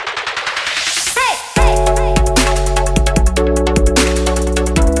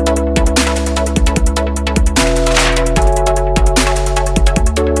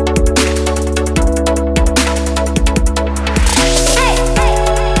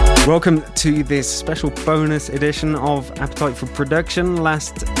Welcome to this special bonus edition of Appetite for Production.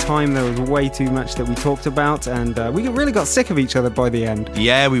 Last time there was way too much that we talked about, and we really got sick of each other by the end.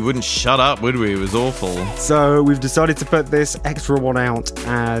 Yeah, we wouldn't shut up, would we? It was awful. So we've decided to put this extra one out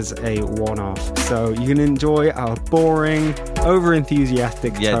as a one-off. So you can enjoy our boring,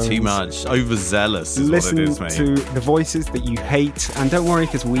 over-enthusiastic tones. Too much. Overzealous is Listen what it is, mate. to the voices that you hate, and don't worry,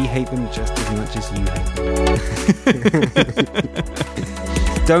 because we hate them just as much as you hate them.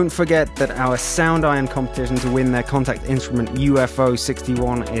 Don't forget that our Sound Iron competition to win their contact instrument UFO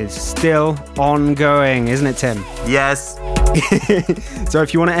 61 is still ongoing, isn't it, Tim? Yes. So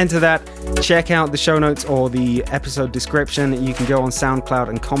if you want to enter that, check out the show notes or the episode description. You can go on SoundCloud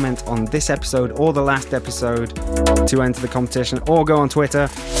and comment on this episode or the last episode to enter the competition, or go on Twitter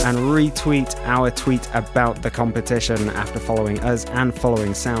and retweet our tweet about the competition after following us and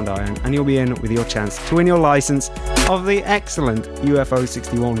following Sound Iron, and you'll be in with your chance to win your license of the excellent UFO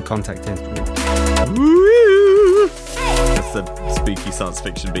 61 contact instrument. Woo! That's the spooky science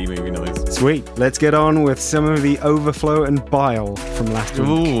fiction B-movie noise. Sweet. Let's get on with some of the overflow and bile from last week.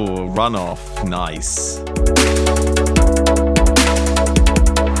 Ooh, runoff. Nice.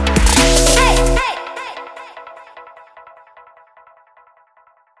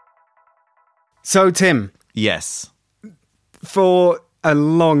 So, Tim, Yes. for a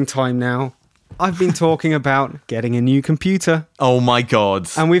long time now, I've been talking about getting a new computer. Oh my god.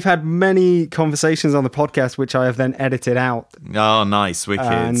 And we've had many conversations on the podcast, which I have then edited out. Oh, nice. Wicked.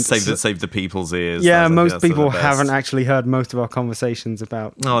 And Save the people's ears. Yeah, That's most the people best. haven't actually heard most of our conversations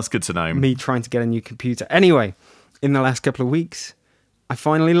about Oh, that's good to know. me trying to get a new computer. Anyway, in the last couple of weeks, I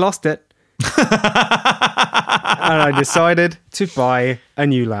finally lost it. And I decided to buy a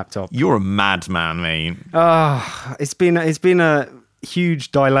new laptop. You're a madman, mate. It's been a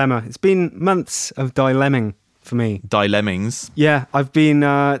huge dilemma. It's been months of dilemming for me. Dilemmings. Yeah, I've been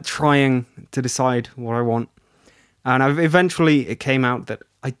trying to decide what I want. And it came out that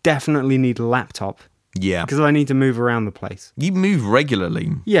I definitely need a laptop Yeah. because I need to move around the place. You move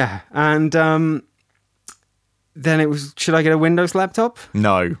regularly. Yeah, and then it was, should I get a Windows laptop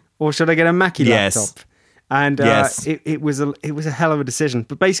No. or should I get a Mackie Yes. laptop? And Yes. it was a hell of a decision.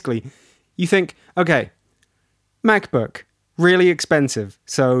 But basically, you think, okay, MacBook, really expensive.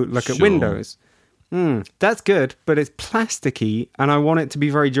 So look at Sure. Windows. That's good, but it's plasticky, and I want it to be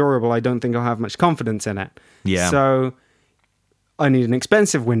very durable. I don't think I'll have much confidence in it. Yeah. So I need an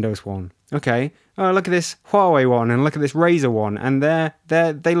expensive Windows one. Okay. Oh, look at this Huawei one, and look at this Razer one, and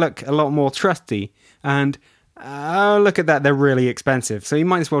they look a lot more trusty. And look at that, they're really expensive. So you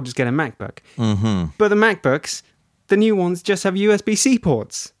might as well just get a MacBook. Mm-hmm. But the MacBooks, the new ones, just have USB-C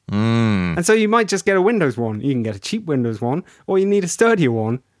ports. And so you might just get a Windows one. You can get a cheap Windows one, or you need a sturdier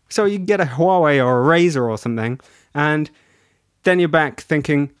one. So you can get a Huawei or a Razer or something. And then you're back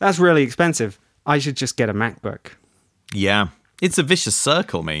thinking, that's really expensive. I should just get a MacBook. Yeah. It's a vicious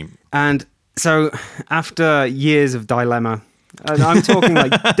circle, mate. And so after years of dilemma, I'm talking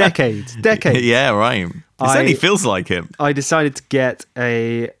like decades. Yeah, right. It certainly feels like it. I decided to get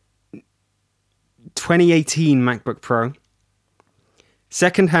a 2018 MacBook Pro,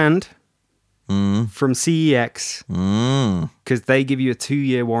 secondhand from CEX, because they give you a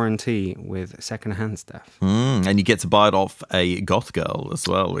 2-year warranty with secondhand stuff. And you get to buy it off a goth girl as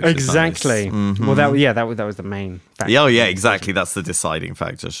well. Which Exactly. Is nice. Well, that was the main factor. Yeah, exactly. That's the deciding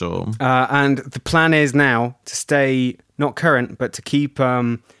factor, sure. And the plan is now to stay not current, but to keep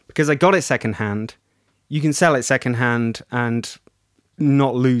because I got it secondhand. You can sell it secondhand and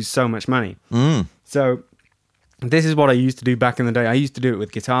not lose so much money. So this is what I used to do back in the day. I used to do it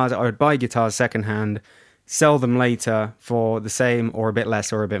with guitars. I would buy guitars secondhand, sell them later for the same or a bit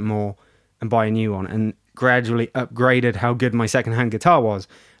less or a bit more, and buy a new one, and gradually upgraded how good my secondhand guitar was.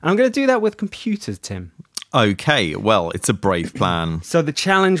 And I'm going to do that with computers, Tim. Okay, well, it's a brave plan. So the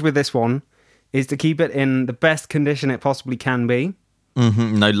challenge with this one is to keep it in the best condition it possibly can be.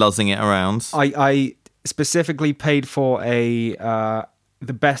 No luzzing it around. I specifically paid for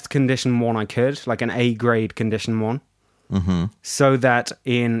the best condition one I could, like an A grade condition one, so that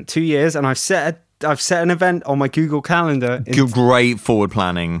in 2 years, and I've set an event on my Google Calendar. Great forward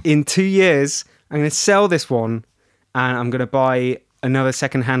planning. In 2 years, I'm going to sell this one, and I'm going to buy another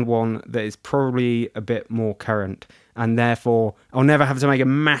secondhand one that is probably a bit more current, and therefore I'll never have to make a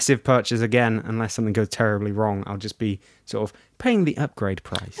massive purchase again unless something goes terribly wrong. I'll just be sort of paying the upgrade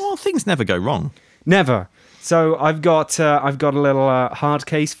price. Well, things never go wrong. Never. So I've got a little hard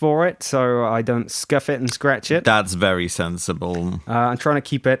case for it, so I don't scuff it and scratch it. That's very sensible. I'm trying to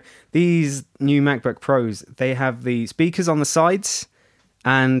keep it. These new MacBook Pros, they have the speakers on the sides,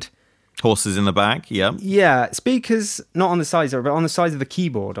 and Horses in the back, yeah. Yeah, speakers not on the sides, but on the sides of the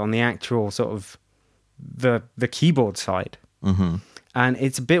keyboard, on the actual sort of the keyboard side. Mm-hmm. And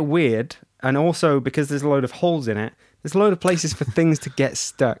it's a bit weird. And also, because there's a load of holes in it, there's a load of places for things to get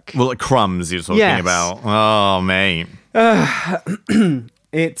stuck. Well, like crumbs you're talking Yes. about. Oh, mate. But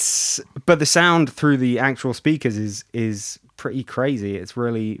the sound through the actual speakers is pretty crazy. It's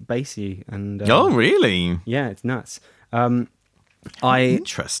really bassy. And Oh, really? yeah, it's nuts. I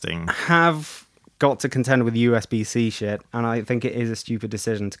Interesting. have got to contend with USB-C shit, and I think it is a stupid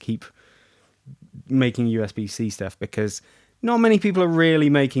decision to keep making USB-C stuff, because not many people are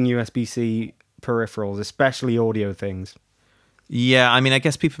really making USB-C peripherals, especially audio things. Yeah, I mean, I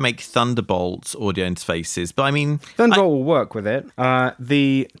guess people make Thunderbolt audio interfaces, but I mean... Thunderbolt will work with it.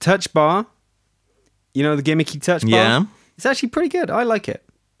 The touch bar, you know, the gimmicky touch bar? Yeah. It's actually pretty good. I like it.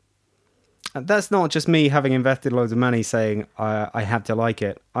 That's not just me having invested loads of money saying I have to like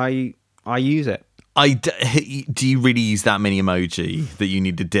it. I use it. Do you really use that many emoji that you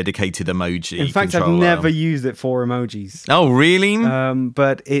need a dedicated emoji In fact, controller? I've never used it for emojis. Oh, really?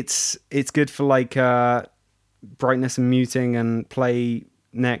 But it's good for like brightness and muting and play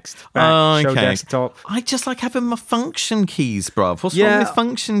next, back, show desktop. I just like having my function keys, bruv. What's wrong with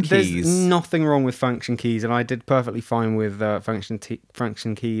function keys? There's nothing wrong with function keys, and I did perfectly fine with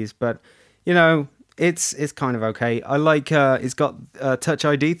function keys. But you know, it's kind of okay. I like it's got a Touch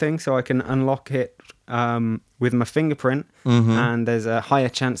ID thing, so I can unlock it with my fingerprint, and there's a higher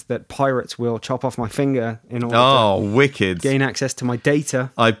chance that pirates will chop off my finger in order to wicked. gain access to my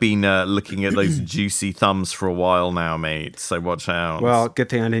data. I've been looking at those juicy thumbs for a while now, mate, so watch out. Well, good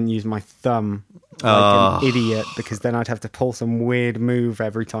thing I didn't use my thumb like an idiot, because then I'd have to pull some weird move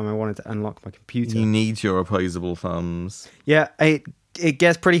every time I wanted to unlock my computer. You need your opposable thumbs. Yeah, it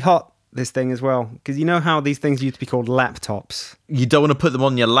gets pretty hot, this thing as well, because you know how these things used to be called laptops. You don't want to put them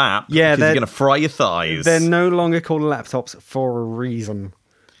on your lap, because you're going to fry your thighs. They're no longer called laptops for a reason.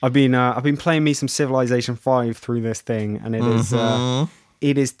 I've been playing me some Civilization 5 through this thing, and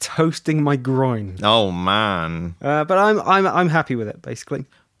it is toasting my groin. Oh man! But I'm happy with it, basically.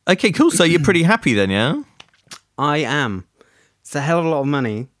 Okay, cool. So you're pretty happy then, yeah? I am. It's a hell of a lot of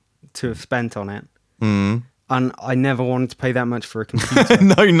money to have spent on it. And I never wanted to pay that much for a computer.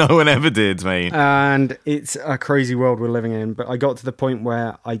 No one ever did, mate. And it's a crazy world we're living in. But I got to the point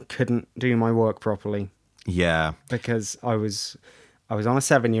where I couldn't do my work properly. Yeah. Because I was on a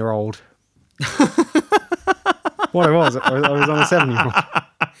 7-year-old. What I was on a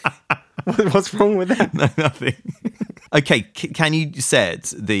 7-year-old. What's wrong with that? No, nothing. Okay, can you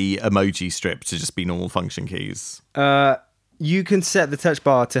set the emoji strip to just be normal function keys? You can set the touch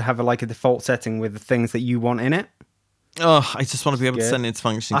bar to have a default setting with the things that you want in it. Oh, I just want to be able to send it to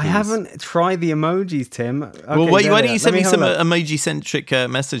function keys. I haven't tried the emojis, Tim. Okay, well, why don't you send me some emoji-centric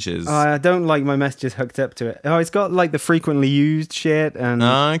messages? I don't like my messages hooked up to it. Oh, it's got the frequently used shit, and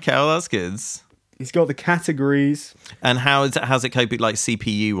okay, well that's good. It's got the categories. And how's it coping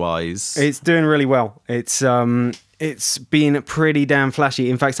CPU wise? It's doing really well. It's been pretty damn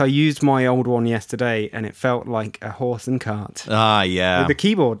flashy. In fact, I used my old one yesterday, and it felt like a horse and cart. Ah, yeah. With the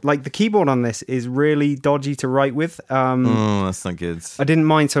keyboard, the keyboard on this is really dodgy to write with. That's not good. I didn't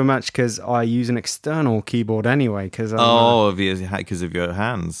mind so much because I use an external keyboard anyway. Because of your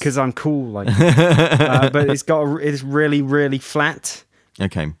hands. Because I'm cool, but it's really, really flat.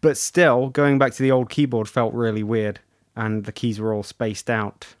 Okay. But still, going back to the old keyboard felt really weird, and the keys were all spaced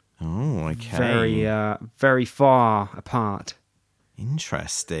out. Oh, okay. Very far apart.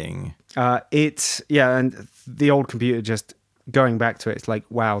 Interesting. And the old computer, just going back to it, it's like,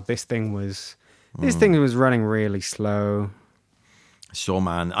 wow, this thing was running really slow. Sure,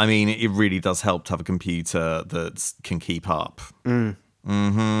 man. I mean, it really does help to have a computer that can keep up.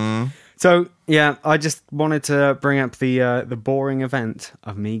 So, yeah, I just wanted to bring up the boring event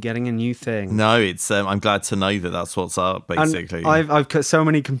of me getting a new thing. No, it's I'm glad to know that that's what's up, basically. And I've cut so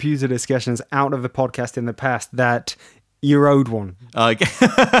many computer discussions out of the podcast in the past that you're owed one.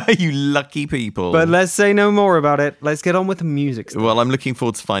 You lucky people. But let's say no more about it. Let's get on with the music stuff. Well, I'm looking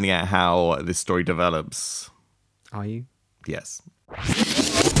forward to finding out how this story develops. Are you? Yes.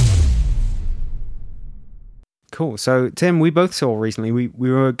 Cool. So, Tim, we both saw recently, we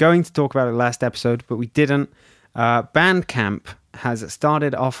were going to talk about it last episode, but we didn't. Bandcamp has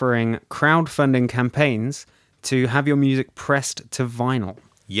started offering crowdfunding campaigns to have your music pressed to vinyl.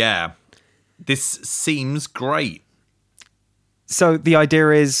 Yeah. This seems great. So the idea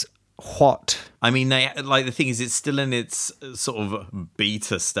is, what? I mean, the thing is, it's still in its sort of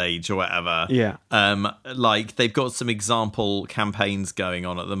beta stage or whatever. Yeah. They've got some example campaigns going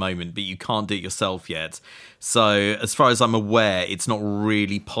on at the moment, but you can't do it yourself yet. So as far as I'm aware, it's not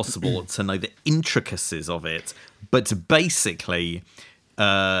really possible to know the intricacies of it. But basically,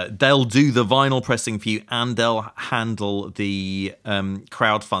 they'll do the vinyl pressing for you, and they'll handle the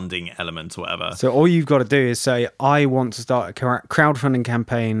crowdfunding element or whatever. So all you've got to do is say, I want to start a crowdfunding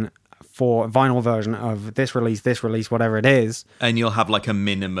campaign for a vinyl version of this release, whatever it is. And you'll have like a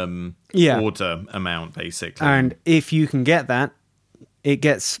minimum order amount, basically. And if you can get that, it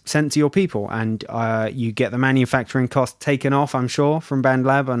gets sent to your people, and you get the manufacturing cost taken off, I'm sure, from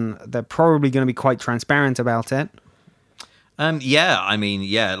BandLab, and they're probably going to be quite transparent about it. Like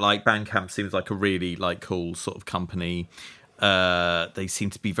Bandcamp seems like a really cool sort of company. They seem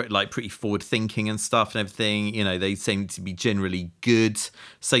to be very pretty forward thinking and stuff and everything. You know, they seem to be generally good.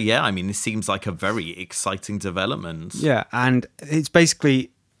 So yeah, I mean, this seems like a very exciting development. Yeah, and it's basically,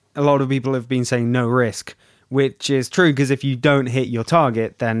 a lot of people have been saying no risk, which is true, because if you don't hit your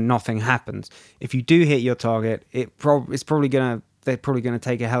target, then nothing happens. If you do hit your target, they're probably gonna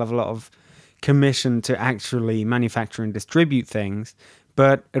take a hell of a lot of commission to actually manufacture and distribute things.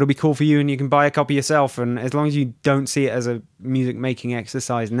 But it'll be cool for you, and you can buy a copy yourself. And as long as you don't see it as a music making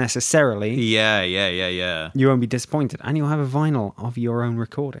exercise necessarily, yeah, you won't be disappointed, and you'll have a vinyl of your own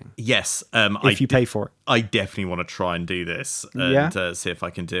recording. Yes, if you pay for it. I definitely want to try and do this and see if I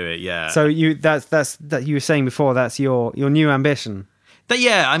can do it. Yeah. So that's you were saying before, that's your new ambition.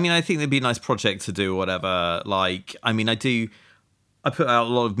 I mean, I think it'd be a nice project to do or whatever. I put out a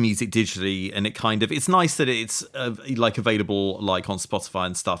lot of music digitally, and it's nice that it's available on Spotify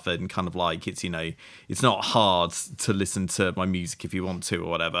and stuff, and kind of it's not hard to listen to my music if you want to or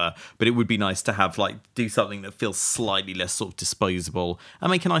whatever. But it would be nice to have do something that feels slightly less sort of disposable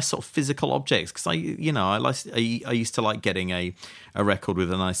and make a nice sort of physical object. Because I used to like getting a record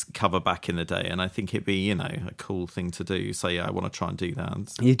with a nice cover back in the day, and I think it'd be a cool thing to do. So yeah, I want to try and do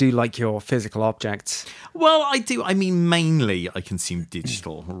that. You do like your physical objects? Well, I do. I mean, mainly I consume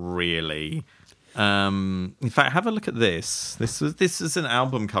digital, really. In fact, have a look at this. This was an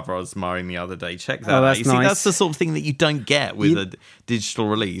album cover I was admiring the other day. Check that out. That's nice. See, that's the sort of thing that you don't get with a digital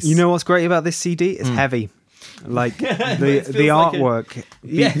release. You know what's great about this CD? It's heavy. The artwork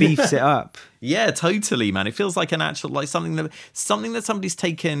beefs it up. Yeah, totally, man. It feels like an actual something that somebody's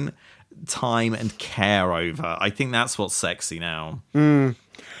taken time and care over. I think that's what's sexy now.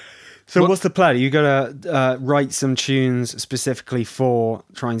 So what's the plan? Are you going to write some tunes specifically for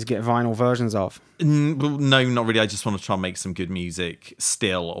trying to get vinyl versions of? No, not really. I just want to try and make some good music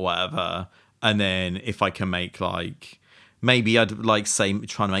still or whatever. And then if I can make maybe I'd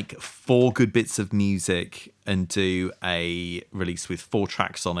try and make 4 good bits of music and do a release with 4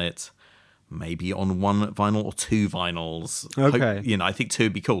 tracks on it. Maybe on 1 vinyl or 2 vinyls. Okay. I think 2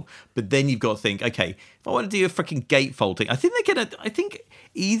 would be cool. But then you've got to think, okay, if I want to do a freaking gatefolding, I think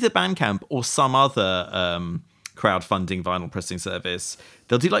either Bandcamp or some other crowdfunding vinyl pressing service,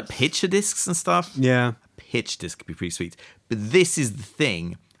 they'll do picture discs and stuff. Yeah. A pitch disc could be pretty sweet. But this is the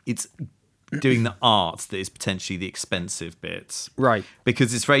thing. It's doing the art that is potentially the expensive bit. Right.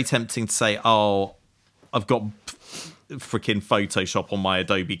 Because it's very tempting to say, oh, I've got freaking Photoshop on my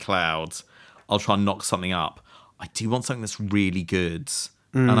Adobe Cloud. I'll try and knock something up. I do want something that's really good.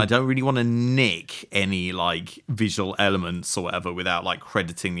 And I don't really want to nick any visual elements or whatever without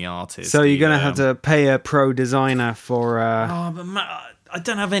crediting the artist. So you're going to have to pay a pro designer for... Oh, but I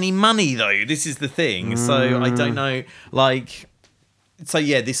don't have any money though. This is the thing. So I don't know. So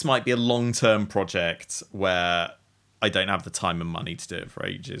yeah, this might be a long-term project where I don't have the time and money to do it for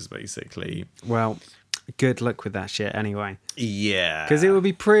ages, basically. Well, good luck with that shit anyway. Yeah. Because it would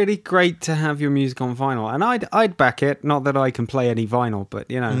be pretty great to have your music on vinyl. And I'd back it. Not that I can play any vinyl, but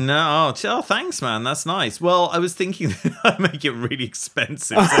No, thanks, man. That's nice. Well, I was thinking that I'd make it really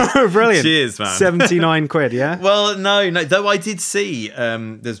expensive. Oh, brilliant. Cheers, man. 79 quid, yeah? Well, no. Though I did see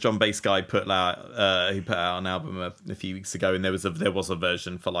there's John Bass guy who put out an album a few weeks ago, and there was a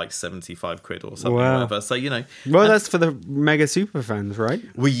version for 75 quid or something, wow. whatever. So, Well, that's for the mega super fans, right?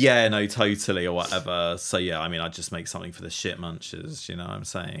 Well, yeah, no, totally, or whatever. So, yeah, I mean, I'd just make something for the shit munchers, you know what I'm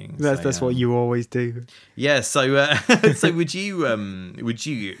saying? That's what you always do. Yeah, so so would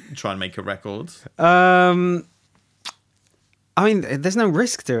you try and make a record? I mean, there's no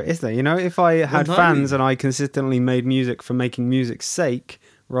risk to it, is there? If I had fans and I consistently made music for making music's sake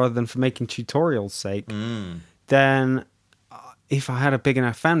rather than for making tutorials' sake, then if I had a big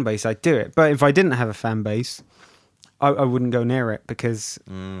enough fan base, I'd do it. But if I didn't have a fan base, I wouldn't go near it because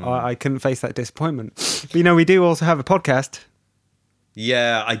I couldn't face that disappointment. But we do also have a podcast.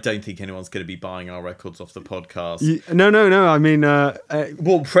 Yeah, I don't think anyone's going to be buying our records off the podcast. No. I mean,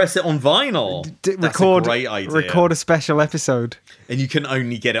 Well, press it on vinyl. That's a great idea. Record a special episode. And you can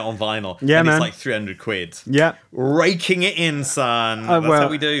only get it on vinyl. Yeah, and man. It's like 300 quid. Yeah. Raking it in, son. That's how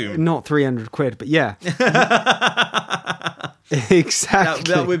we do. Not 300 quid, but yeah.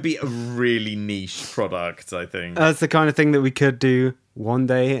 Exactly. That would be a really niche product, I think. That's the kind of thing that we could do one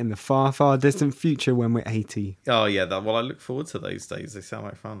day in the far, far distant future when we're 80. Oh, yeah. Well, I look forward to those days. They sound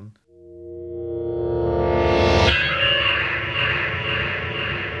like fun.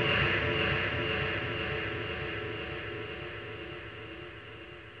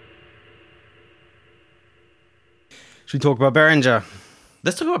 Should we talk about Behringer?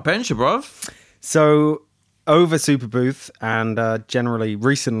 Let's talk about Behringer, bruv. So, over Superbooth and generally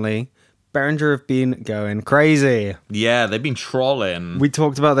recently, Behringer have been going crazy. Yeah, they've been trolling. We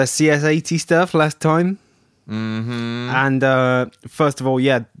talked about their CS80 stuff last time. Mm-hmm. And first of all,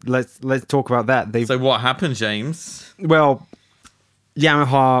 yeah, let's talk about that. So what happened, James? Well,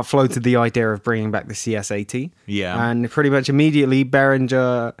 Yamaha floated the idea of bringing back the CS80. Yeah. And pretty much immediately,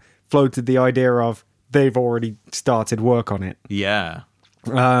 Behringer floated the idea of they've already started work on it. Yeah.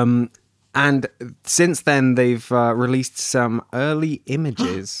 And since then, they've released some early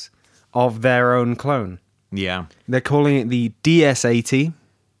images of their own clone. Yeah. They're calling it the DS80.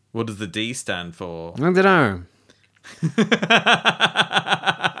 What does the D stand for? I don't know.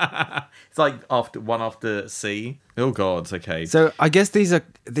 It's like after C. Oh God. Okay. So I guess these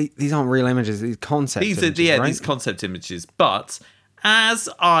aren't real images. These concept images, right? These concept images. But as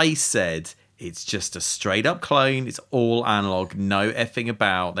I said, it's just a straight up clone. It's all analog, no effing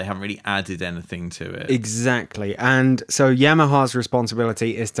about. They haven't really added anything to it. Exactly. And so Yamaha's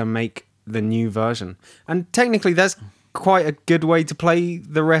responsibility is to make the new version. And technically that's quite a good way to play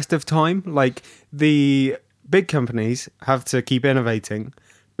the rest of time. Like, the big companies have to keep innovating.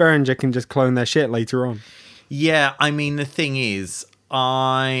 Behringer can just clone their shit later on. Yeah, I mean, the thing is,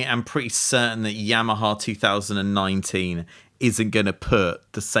 I am pretty certain that Yamaha 2019 isn't going to put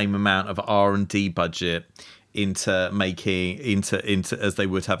the same amount of R&D budget into making into as they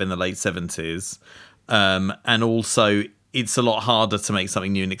would have in the late 70s, and also it's a lot harder to make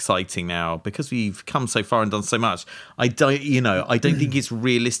something new and exciting now because we've come so far and done so much. I don't think it's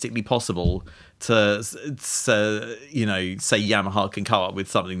realistically possible to say Yamaha can come up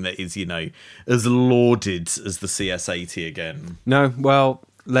with something that is as lauded as the CS80 again. No, well,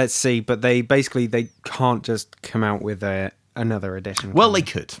 let's see. But they can't just come out with another edition. Well, they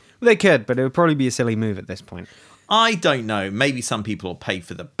could. They could, but it would probably be a silly move at this point. I don't know. Maybe some people will pay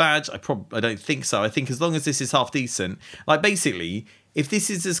for the badge. I don't think so. I think as long as this is half decent, like basically, if this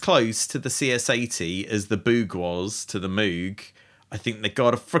is as close to the CS80 as the Boog was to the Moog, I think they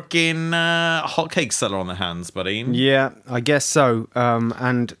got a freaking hotcake seller on their hands, buddy. Yeah, I guess so.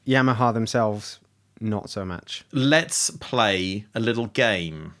 And Yamaha themselves, not so much. Let's play a little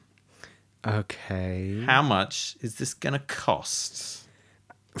game. Okay. How much is this going to cost?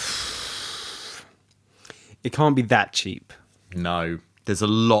 It can't be that cheap. No. There's a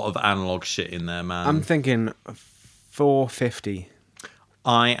lot of analog shit in there, man. I'm thinking $450.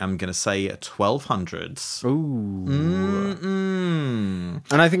 I am going to say 1,200. Ooh. Mm-mm.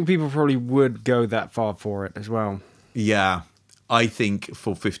 And I think people probably would go that far for it as well. Yeah. I think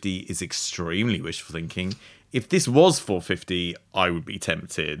 450 is extremely wishful thinking. If this was 450, I would be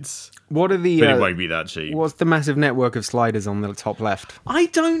tempted. What are the? But it won't be that cheap. What's the massive network of sliders on the top left? I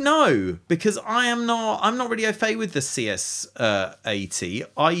don't know because I'm not really au fait with the CS80.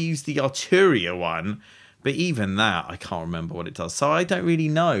 I use the Arturia one, but even that I can't remember what it does. So I don't really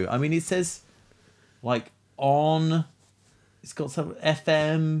know. I mean, it says like on. It's got some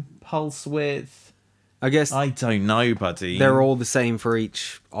FM pulse width. I guess I don't know, buddy. they're all the same for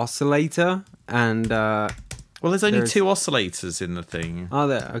each oscillator, and well, there's only two oscillators in the thing. Are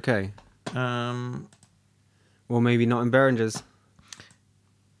there? Okay. Well, maybe not in Behringer's.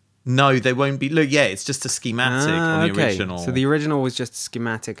 No, they won't be. Look, yeah, it's just a schematic on the original. So the original was just a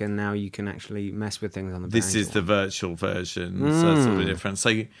schematic, and now you can actually mess with things on the Behringer. This is the virtual version, so that's sort of different.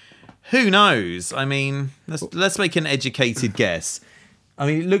 So who knows? I mean, let's make an educated guess. I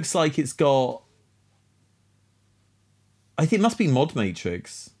mean, it looks like it's got. I think it must be Mod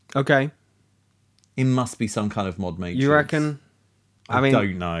Matrix. Okay. It must be some kind of Mod Matrix. You reckon? I mean,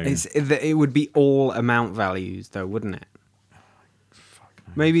 don't know. It would be all amount values, though, wouldn't it?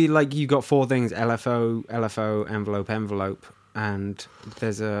 Maybe like you got four things: LFO, LFO, envelope, and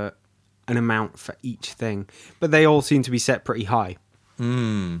there's an amount for each thing. But they all seem to be set pretty high.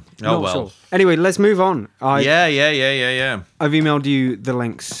 Oh Not well. Sure. Anyway, let's move on. Yeah. I've emailed you the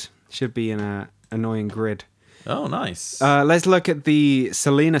links. Should be in an annoying grid. Oh, nice. Let's look at the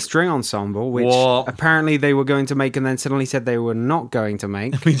Selena String Ensemble, which What? apparently they were going to make and then suddenly said they were not going to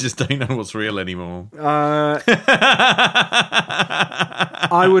make. We just don't know what's real anymore.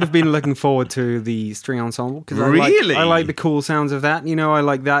 I would have been looking forward to the string ensemble because Really? I like the cool sounds of that. I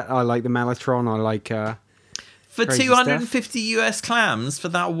like that. I like the mellotron. I like For crazy 250 US clams for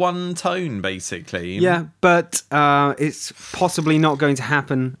that one tone, basically. yeah, but it's possibly not going to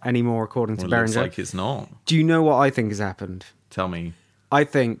happen anymore, according to Well, it looks Behringer. like it's not. Do you know what I think has happened? Tell me. I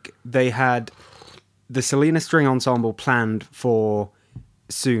think they had the Selena String Ensemble planned for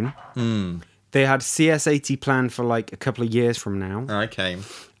soon. They had CS80 planned for like a couple of years from now. Okay.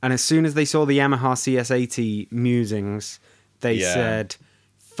 And as soon as they saw the Yamaha CS80 musings, they Yeah. said,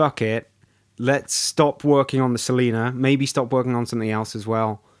 fuck it, let's stop working on the Selena, maybe stop working on something else as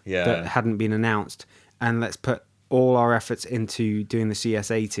well that hadn't been announced, and let's put all our efforts into doing the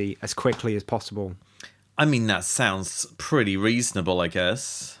CS80 as quickly as possible. I mean, that sounds pretty reasonable, I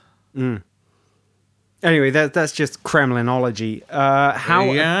guess. Anyway, that's just Kremlinology. How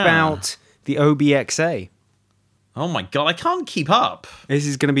Yeah. about the OBXA? Oh my god, I can't keep up. This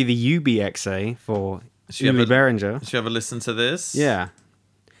is going to be the UBXA for Should you Uli ever- Behringer. Did you ever listen to this? Yeah.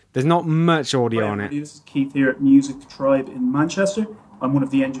 There's not much audio Hi on everybody, it. this is Keith here at Music Tribe in Manchester. I'm one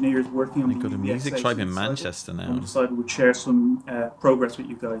of the engineers working on the got a Music UBXA Tribe in synthesizer, Manchester now. And we decided we'd share some progress with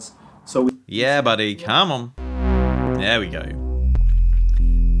you guys. So we Yeah, buddy, come on. There we go.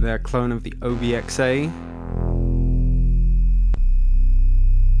 They're a clone of the OBXA.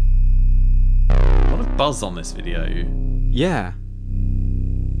 A lot of buzz on this video. Yeah.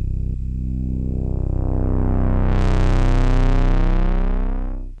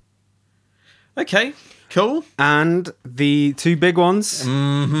 Okay, cool. And the two big ones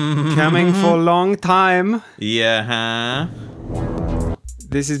Mm-hmm. coming for a long time. Yeah.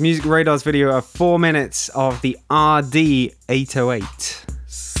 This is Music Radar's video of 4 minutes of the RD808.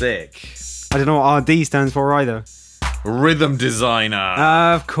 Sick. I don't know what RD stands for either. Rhythm designer.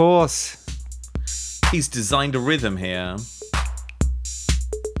 Of course. He's designed a rhythm here.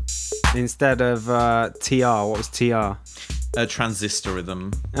 Instead of TR, what was TR? A transistor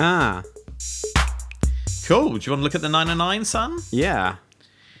rhythm. Ah, Cool. Do you want to look at the 909, son? yeah.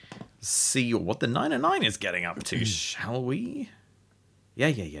 See what the 909 is getting up to, shall we? Yeah.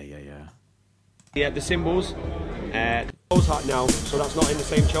 Yeah, the cymbals, closed hat now, so that's not in the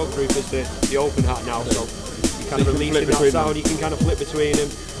same choke group as the open hat now, so you kind of releasing that sound, you can kind of flip between them,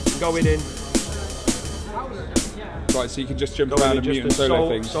 going in, Right, so you can just jump going around in and mute just and a solo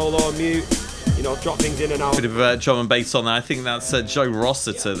things. solo, mute, drop things in and out. Bit of drum and bass on there. I think that's Joe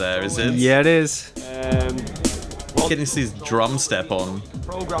Rossiter there, is it? Yeah, it is. Getting his drum step on.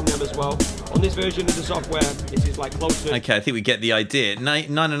 Program them as well. On this version of the software, this is like closer. Okay, I think we get the idea.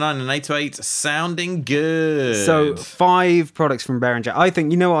 909 and 808 sounding good. So 5 products from Behringer. I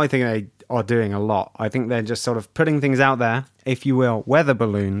think, what I think they are doing a lot? I think they're just sort of putting things out there, if you will, weather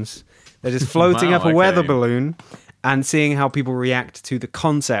balloons. They're just floating Wow, up a weather okay. balloon and seeing how people react to the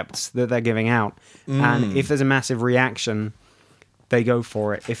concepts that they're giving out. And if there's a massive reaction, they go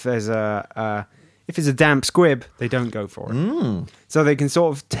for it. If there's if it's a damp squib, they don't go for it. So they can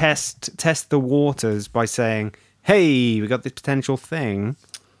sort of test the waters by saying, hey, we got this potential thing.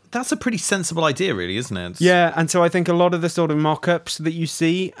 that's a pretty sensible idea, really, isn't it? Yeah, and so I think a lot of the sort of mock-ups that you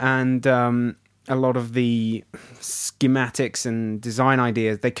see and a lot of the schematics and design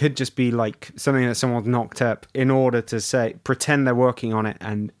ideas, they could just be like something that someone's knocked up in order to pretend they're working on it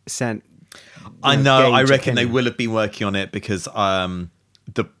and send. I know. I gauge reckon they opinion. will have been working on it because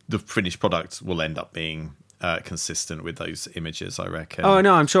the finished product will end up being consistent with those images. I reckon. Oh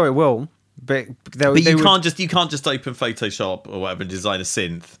no, I'm sure it will. But But you can't just open Photoshop or whatever and design a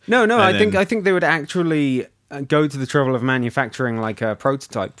synth. No, and I then- think they would actually go to the trouble of manufacturing like a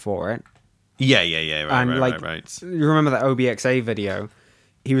prototype for it. Yeah. Right, And like, right. you remember that OBXA video?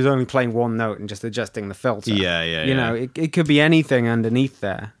 He was only playing one note and just adjusting the filter. Yeah. You know, it could be anything underneath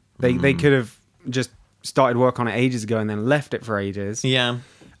there. They could have just started work on it ages ago and then left it for ages. Yeah.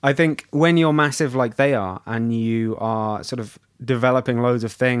 I think when you're massive like they are and you are sort of developing loads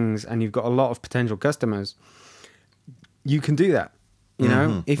of things and you've got a lot of potential customers, you can do that. You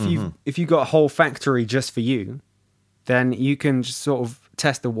know, if you've got a whole factory just for you, then you can just sort of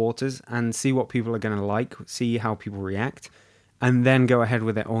test the waters and see what people are going to like, see how people react, and then go ahead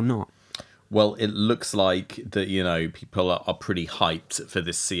with it or not. Well, it looks like that, people are pretty hyped for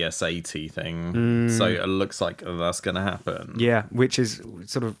this CS80 thing. So it looks like that's going to happen. Yeah, which is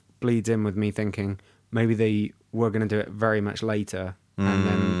sort of bleeds in with me thinking maybe they were going to do it very much later, and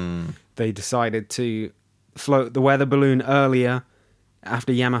then they decided to float the weather balloon earlier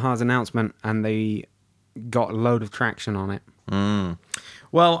after Yamaha's announcement, and they got a load of traction on it.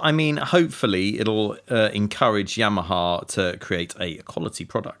 Well, I mean, hopefully it'll encourage Yamaha to create a quality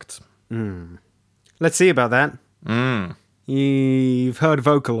product. Let's see about that. You've heard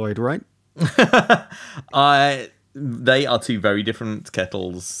Vocaloid, right? They are two very different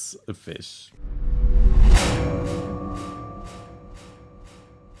kettles of fish.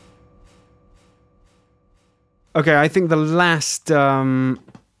 Okay, I think the last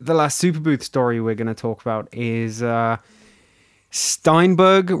Superbooth story we're going to talk about is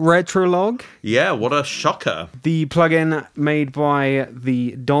Steinberg Retrolog, Yeah, what a shocker. the plugin made by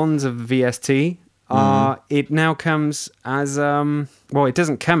the Dons of VST. It now comes as well, it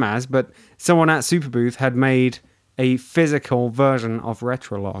doesn't come as, but someone at Superbooth had made a physical version of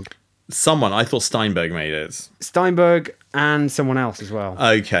Retrolog. Someone, I thought Steinberg made it. Steinberg and someone else as well.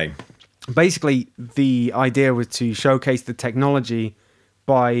 Okay. Basically, the idea was to showcase the technology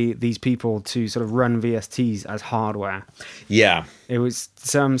by these people to sort of run VSTs as hardware. Yeah. It was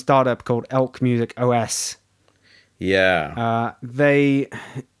some startup called Elk Music OS. Yeah. They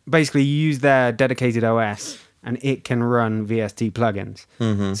basically use their dedicated OS and it can run VST plugins.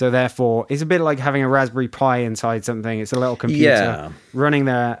 So therefore, it's a bit like having a Raspberry Pi inside something. It's a little computer running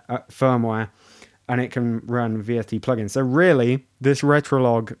their firmware, and it can run VST plugins. So really, this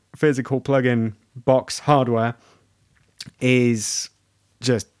Retrolog physical plugin box hardware is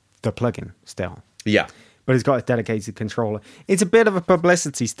just the plugin still. Yeah. But it's got a dedicated controller. It's a bit of a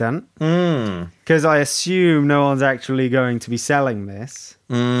publicity stunt because I assume no one's actually going to be selling this.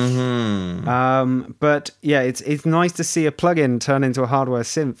 But yeah, it's nice to see a plugin turn into a hardware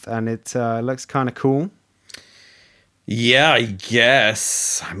synth, and it looks kind of cool. Yeah, I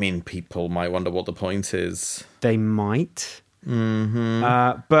guess. I mean, people might wonder what the point is. They might,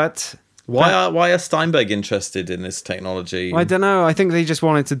 but Why are Steinberg interested in this technology? I don't know. I think they just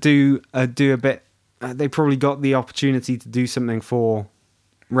wanted to do a bit. They probably got the opportunity to do something for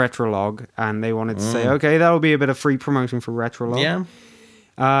Retrolog, and they wanted to say, okay, that'll be a bit of free promotion for Retrolog. Yeah.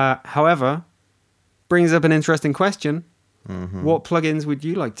 However, brings up an interesting question. What plugins would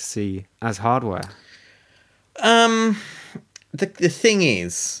you like to see as hardware? The thing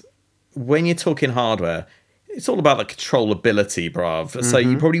is, when you're talking hardware, it's all about the controllability, bruv. So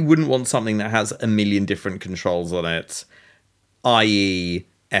you probably wouldn't want something that has a million different controls on it, i.e.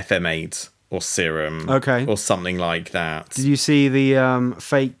 FM8 or Serum, Okay. or something like that. Did you see the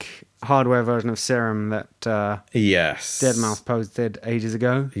fake hardware version of Serum that Yes. Deadmau5 posted ages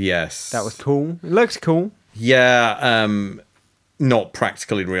ago? Yes. That was cool. It looks cool. Yeah, not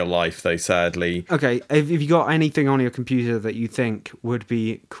practical in real life, though, sadly. Okay, have you got anything on your computer that you think would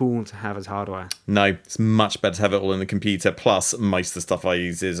be cool to have as hardware? No, it's much better to have it all in the computer. Plus, most of the stuff I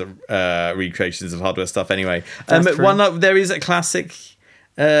use is recreations of hardware stuff anyway. That's true. There is a classic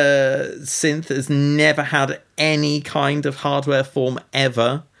synth that's never had any kind of hardware form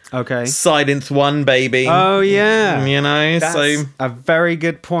ever. Okay. Sylenth 1, baby. Oh, yeah. You know, That's so a very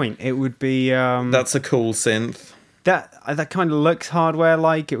good point. It would be... that's a cool synth. That kind of looks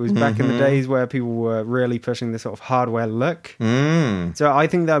hardware-like. It was back in the days where people were really pushing this sort of hardware look. So I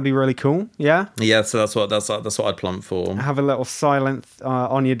think that would be really cool. Yeah? Yeah, so that's what I'd plump for. Have a little Sylenth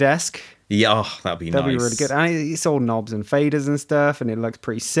on your desk. Yeah, that'd be That'd nice. be really good. And it's all knobs and faders and stuff, and it looks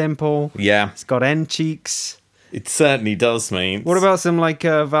pretty simple. Yeah, It's got end cheeks. it certainly does, mate. What about some like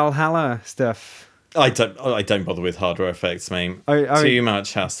Valhalla stuff? I don't bother with hardware effects, mate. I Too mean,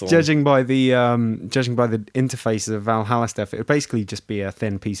 much hassle. Judging by the interfaces of Valhalla stuff, it would basically just be a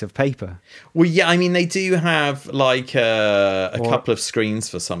thin piece of paper. Well, yeah, I mean, they do have like a Or couple of screens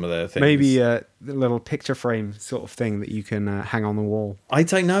for some of their things. Maybe a little picture frame sort of thing that you can hang on the wall. I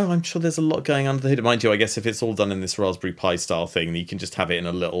don't know. I'm sure there's a lot going under the hood. Mind you, I guess if it's all done in this Raspberry Pi style thing, you can just have it in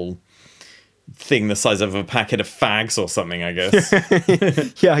a little thing the size of a packet of fags or something, I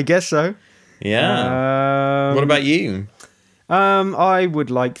guess. Yeah, I guess so. Yeah. What about you? I would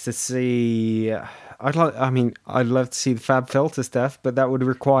like to see. I'd love to see the Fab Filter stuff, but that would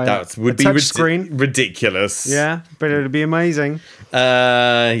require That would a be touch screen. ridiculous. Yeah, but it would be amazing.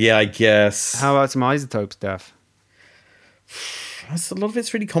 Yeah, I guess. How about some isotope stuff? A lot of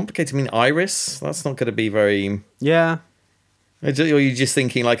it's really complicated. I mean, Iris, that's not going to be very... Yeah. Or are you just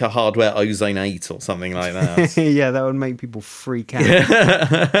thinking like a hardware Ozone 8 or something like that? Yeah, that would make people freak out.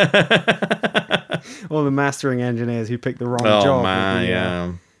 All the mastering engineers who picked the wrong job. Oh, man, would be,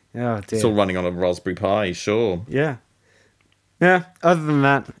 yeah. Oh, dear. It's all running on a Raspberry Pi, sure. Yeah. Yeah, other than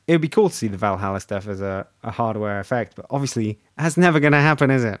that, it would be cool to see the Valhalla stuff as a hardware effect, but obviously that's never going to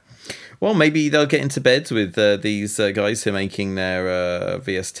happen, is it? Well, maybe they'll get into bed with these guys who are making their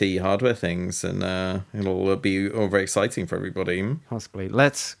VST hardware things, and it'll be all very exciting for everybody. Possibly.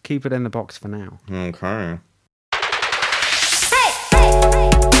 Let's keep it in the box for now. Okay.